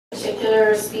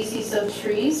particular species of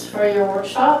trees for your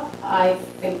workshop, I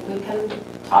think we can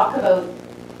talk about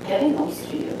getting those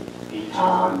to you.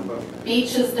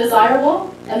 Beech is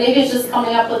desirable, and maybe it's just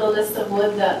coming up with a list of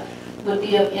wood that would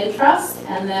be of interest,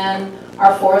 and then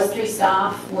our forestry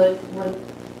staff would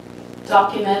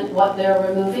document what they're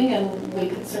removing, and we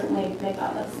could certainly make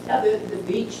that list. Yeah. The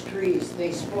beech trees,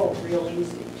 they spoke real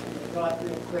easy. They got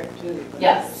real quick too. But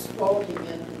yes. Spoking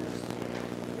into this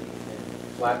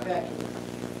flat pack.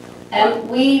 And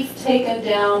we've taken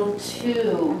down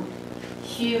 2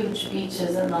 huge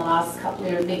beeches in the last couple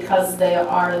of years because they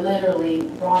are literally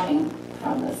rotting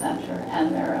from the center,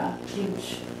 and they're a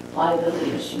huge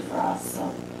liability issue for us.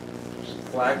 So.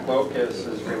 Black locust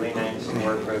is really nice to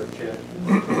work with too.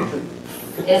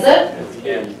 Is it?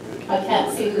 Yeah. I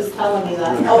can't see who's telling me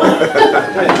that. Oh.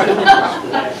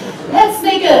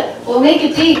 We'll make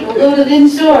a date. We'll go to the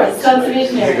inshore. It's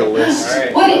conservation area. Make a list.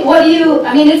 Right. What do you,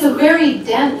 I mean, it's a very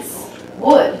dense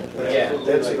wood. Yeah.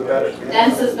 Dense is better.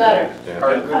 Dense is better.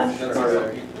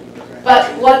 Yeah. But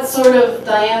what sort of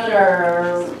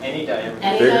diameter? Any diameter.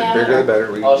 Any Bigger diameter? the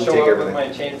better. We I'll take show up with everything. my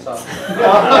chainsaw.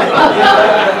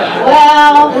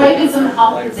 Well, there might be some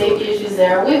health and safety issues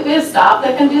there. We have staff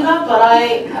that can do that, but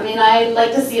I mean, I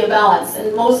like to see a balance.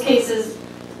 In most cases,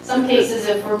 some cases,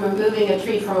 if we're removing a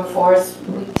tree from a forest,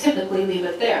 we typically leave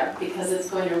it there because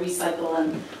it's going to recycle.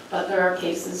 But there are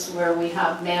cases where we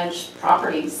have managed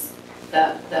properties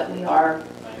that we are,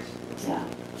 yeah.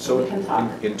 So we can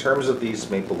talk. in terms of these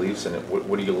maple leaves, and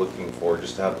what are you looking for?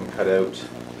 Just to have them cut out?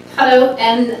 Cut out,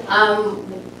 and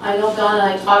I know Don and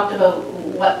I talked about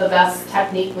what the best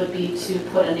technique would be to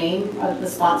put a name, the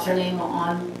sponsor name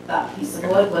on that piece of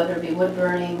wood, whether it be wood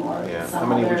burning or Yeah. some How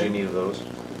many other. would you need of those?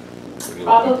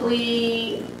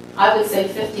 Probably, I would say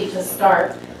 50 to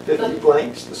start. 50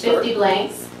 blanks to start. 50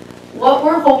 blanks. What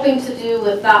we're hoping to do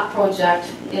with that project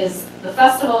is the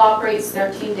festival operates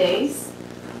 13 days.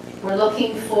 We're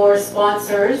looking for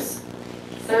sponsors,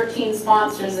 13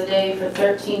 sponsors a day for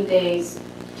 13 days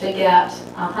to get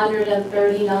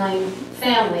 139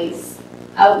 families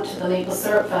out to the Maple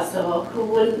Syrup Festival who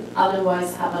wouldn't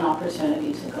otherwise have an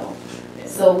opportunity to go.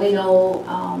 So we know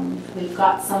we've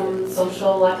got some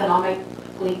social,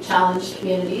 economically challenged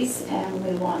communities, and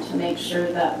we want to make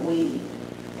sure that we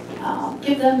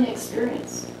give them the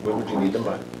experience. When would you need them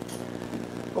by?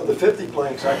 Well, the 50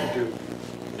 blanks I can do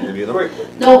Can you do them? quickly.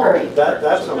 No hurry.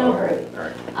 That's No no hurry. All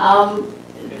right.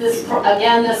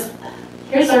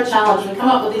 Here's our challenge. We come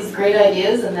up with these great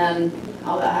ideas, and then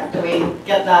how the heck do we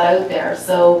get that out there?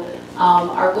 So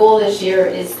our goal this year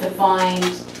is to find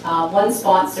one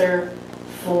sponsor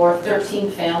for 13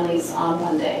 families on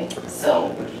one day.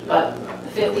 So, but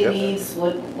 50 leaves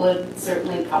would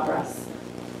certainly cover us.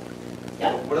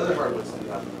 Yeah. What other hardwoods do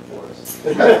you have in the forest?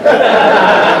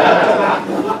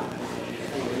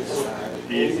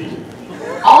 Easy.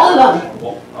 All of them.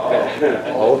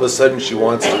 All of a sudden she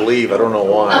wants to leave. I don't know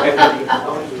why.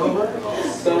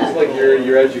 Sounds like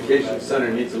your education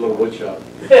center needs a little wood shop.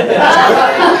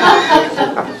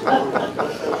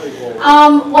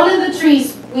 One of the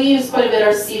trees we use quite a bit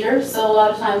are cedar, so a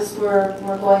lot of times we're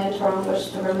going into our own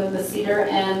bush to remove the cedar,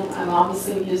 and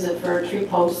obviously we use it for tree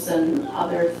posts and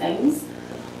other things.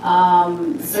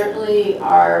 Certainly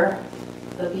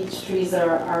the beech trees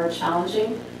are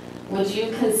challenging. Would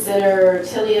you consider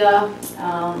tilia,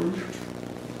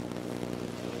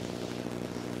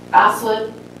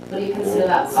 basswood? Would you consider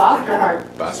that soft or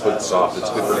hard? Basswood's soft. It's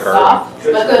good for carving.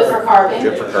 Soft, but good for carving.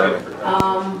 Good for carving.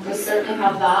 We certainly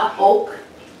have that. Oak,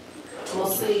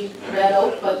 mostly red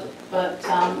oak, but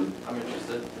I'm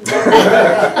interested.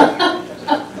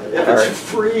 If it's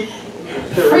free.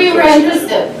 free we're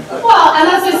interested. Well, and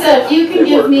as I said, if you can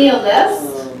give me a list,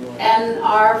 and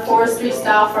our forestry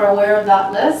staff are aware of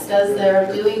that list as they're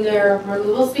doing their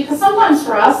removals, because sometimes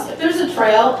for us, if there's a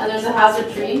trail and there's a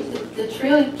hazard tree, the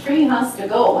tree has to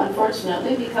go,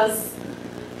 unfortunately, because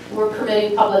we're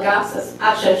permitting public access.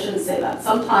 Actually, I shouldn't say that.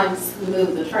 Sometimes we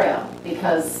move the trail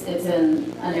because it's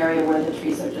in an area where the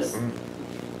trees are just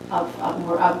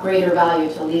of greater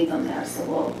value to leave them there, so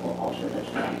we'll alter the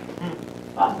trail.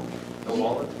 But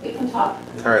we can talk.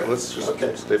 All right, let's just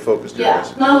stay focused here, Yeah,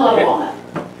 guys. not a lot of walnut.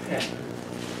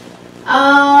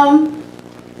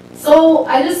 So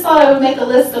I just thought I would make a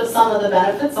list of some of the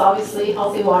benefits. Obviously,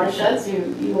 healthy watersheds.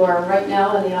 You are right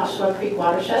now in the Oshawa Creek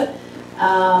watershed.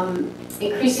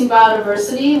 Increasing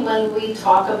biodiversity. When we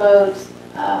talk about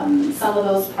some of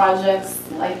those projects,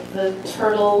 like the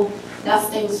turtle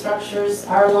nesting structures,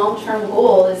 our long-term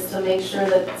goal is to make sure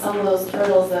that some of those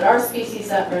turtles that are species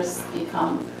at risk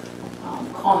become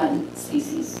common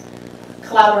species.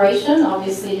 collaboration,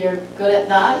 obviously you're good at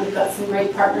that. You've got some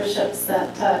great partnerships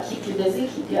that keep you busy,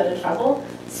 keep you out of trouble.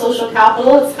 Social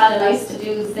capital, it's kind of nice to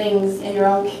do things in your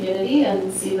own community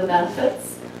and see the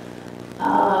benefits.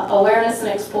 Awareness and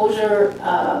exposure,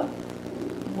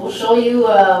 we'll show you,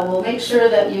 we'll make sure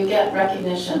that you get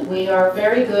recognition. We are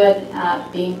very good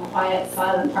at being quiet,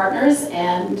 silent partners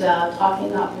and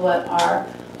talking up what our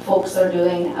folks are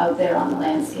doing out there on the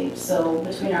landscape. So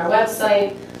between our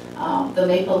website, the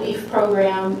Maple Leaf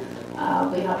program,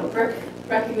 we have a brick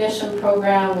recognition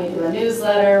program, we do a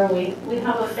newsletter, we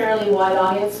have a fairly wide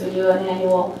audience. We do an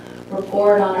annual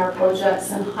report on our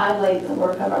projects and highlight the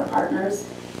work of our partners.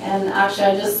 And actually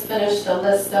I just finished a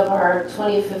list of our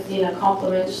 2015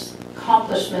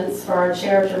 accomplishments for our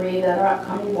chair to read at our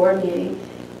upcoming board meeting.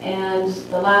 And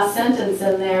the last sentence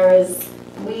in there is,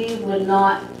 we would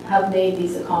not have made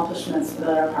these accomplishments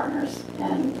without our partners.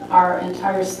 And our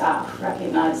entire staff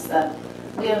recognize that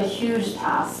we have a huge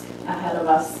task ahead of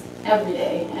us every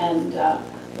day, and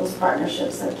those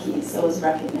partnerships are key, so is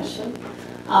recognition.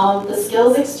 The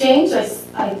skills exchange,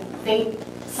 I think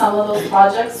some of those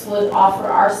projects would offer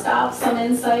our staff some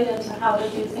insight into how to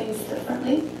do things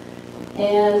differently.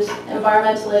 And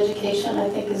environmental education, I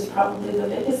think, is probably the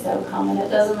biggest outcome, and it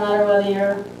doesn't matter whether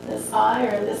you're this high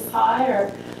or this high,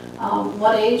 or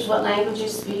what age, what language you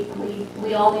speak,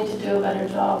 we all need to do a better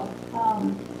job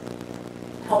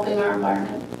helping our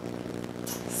environment.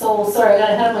 So, sorry, I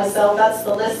got ahead of myself. That's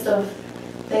the list of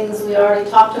things we already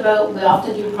talked about. We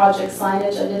often do project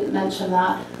signage. I didn't mention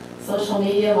that. Social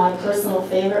media, my personal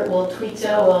favorite. We'll tweet you,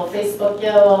 we'll Facebook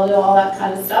you, we'll do all that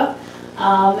kind of stuff.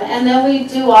 And then we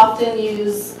do often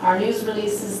use our news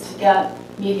releases to get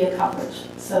media coverage.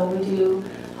 So we do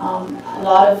a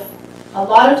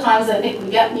lot of times I think we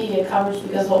get media coverage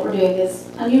because what we're doing is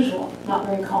unusual, not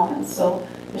very common. So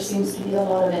there seems to be a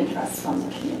lot of interest from the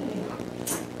community.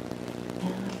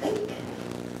 And I think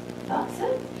that's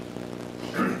it.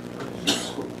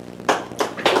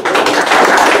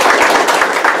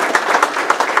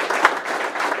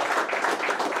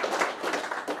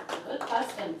 Good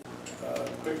question.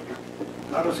 Quickly,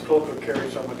 how does CLOCA carry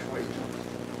so much weight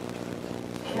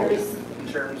Carries. in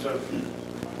terms of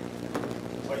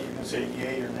what you can say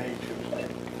yay or nay to?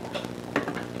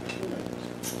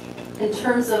 In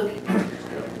terms of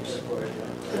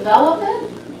development,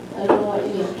 I don't know what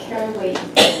you mean, carry weight.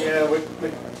 Yeah,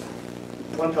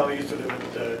 one time I used to live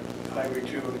at Highway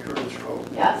 2 on Curtis Road,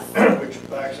 Yes. which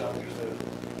backs on to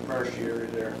the marshy area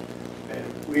there. And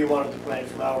we wanted to plant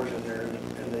flowers in there,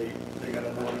 and they got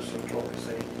a notice from CLOCA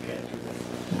saying you can't do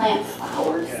that. Plant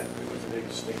flowers. Yeah, it was a big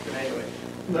mistake. But anyway,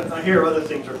 I hear other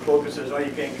things where CLOCA says, oh,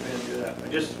 you can't come in and do that.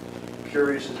 I'm just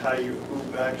curious as who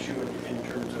backs you in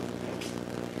terms of.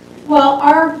 Well,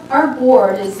 our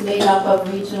board is made up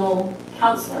of regional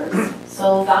councillors,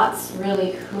 so that's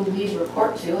really who we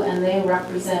report to, and they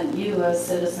represent you as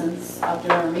citizens of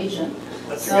Durham Region.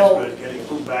 That's So- what I was getting.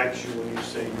 Who backs you when you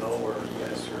say no or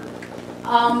yes or?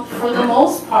 For the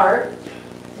most part,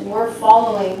 we're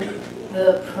following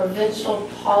the provincial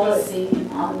policy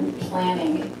on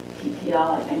planning,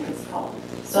 PPL I think it's called.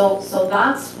 So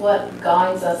that's what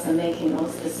guides us in making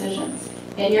those decisions.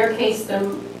 In your case,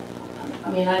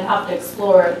 I'd have to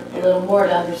explore it a little more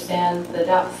to understand the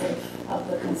depth of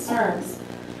the concerns.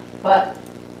 But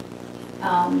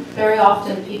very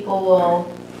often people will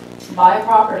buy a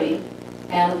property,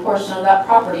 and a portion of that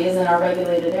property is in our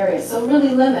regulated area. So it really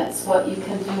limits what you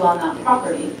can do on that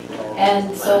property.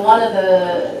 And so one of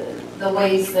the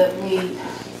ways that we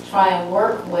try and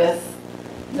work with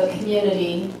the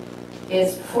community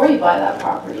is, before you buy that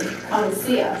property, come and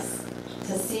see us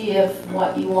to see if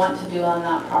what you want to do on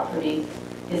that property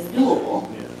is doable.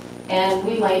 And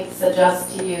we might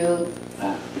suggest to you,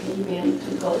 you being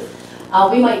too close,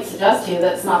 we might suggest to you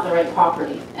that's not the right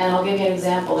property. And I'll give you an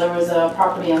example. There was a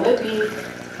property in Whitby,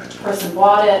 the person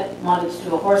bought it, wanted to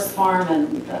do a horse farm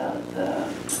and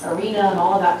the arena and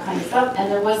all of that kind of stuff,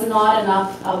 and there was not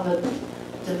enough of a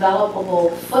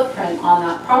developable footprint on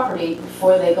that property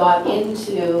before they got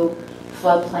into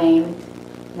floodplain,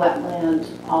 wetland,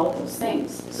 all of those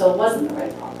things. So it wasn't the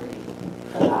right property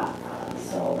for that.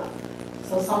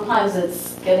 So sometimes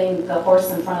it's getting the horse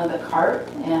in front of the cart,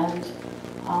 and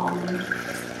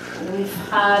we've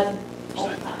had,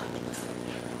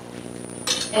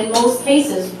 in most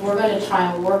cases, we're going to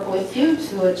try and work with you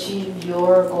to achieve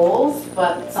your goals,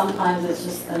 but sometimes it's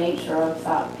just the nature of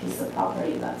that piece of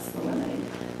property that's the limiting.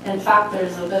 In fact,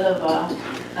 there's a bit of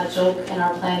a joke in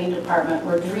our planning department.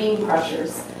 We're dream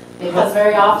crushers. Because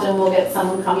very often we'll get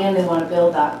someone come in, they want to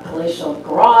build that palatial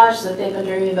garage that they've been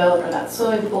dreaming about, or that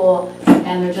swimming pool,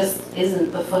 and there just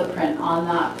isn't the footprint on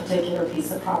that particular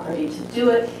piece of property to do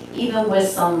it, even with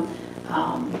some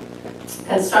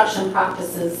construction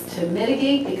practices to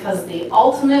mitigate, because the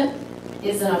ultimate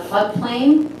is in a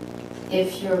floodplain.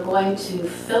 If you're going to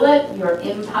fill it, you're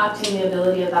impacting the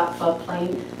ability of that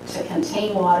floodplain to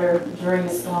contain water during a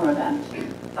storm event.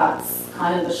 That's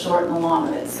kind of the short and the long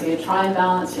of it. So you try and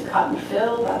balance your cut and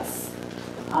fill. That's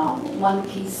one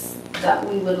piece that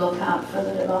we would look at for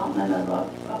the development of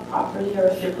a property. Or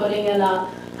if you're putting in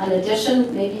an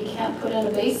addition, maybe you can't put in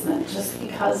a basement just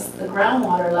because the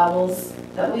groundwater levels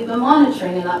that we've been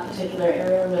monitoring in that particular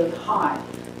area are really high.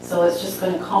 So it's just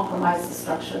going to compromise the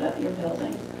structure that you're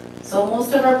building. So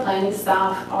most of our planning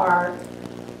staff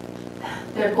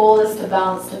their goal is to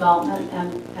balance development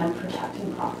and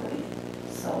protecting property.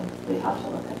 So we have to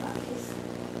look at that piece.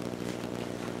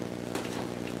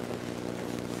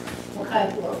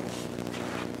 Okay. Well,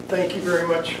 thank you very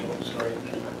much. Oh, sorry.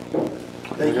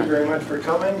 Thank you very much for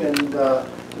coming and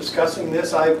discussing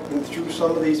this. I've been through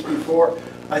some of these before.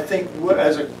 I think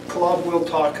as a club we'll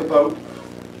talk about,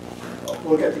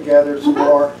 we'll get together some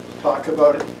more, talk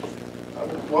about it,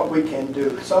 what we can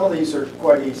do. Some of these are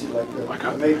quite easy, like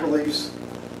the maple leaves.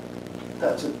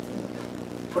 That's it.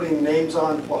 Putting names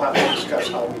on, we'll have to discuss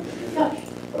how we can do that.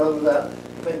 But other than that,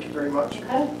 thank you very much.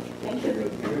 Okay, thank you.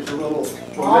 Here's a little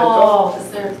memento. Oh,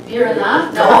 is there beer in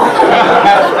that? No.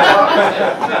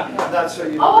 That's so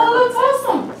you. Oh, that's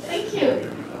awesome. Thank you.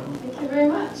 Thank you very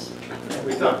much.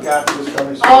 We thought Kathy was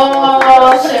coming. Oh,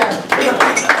 I'll share.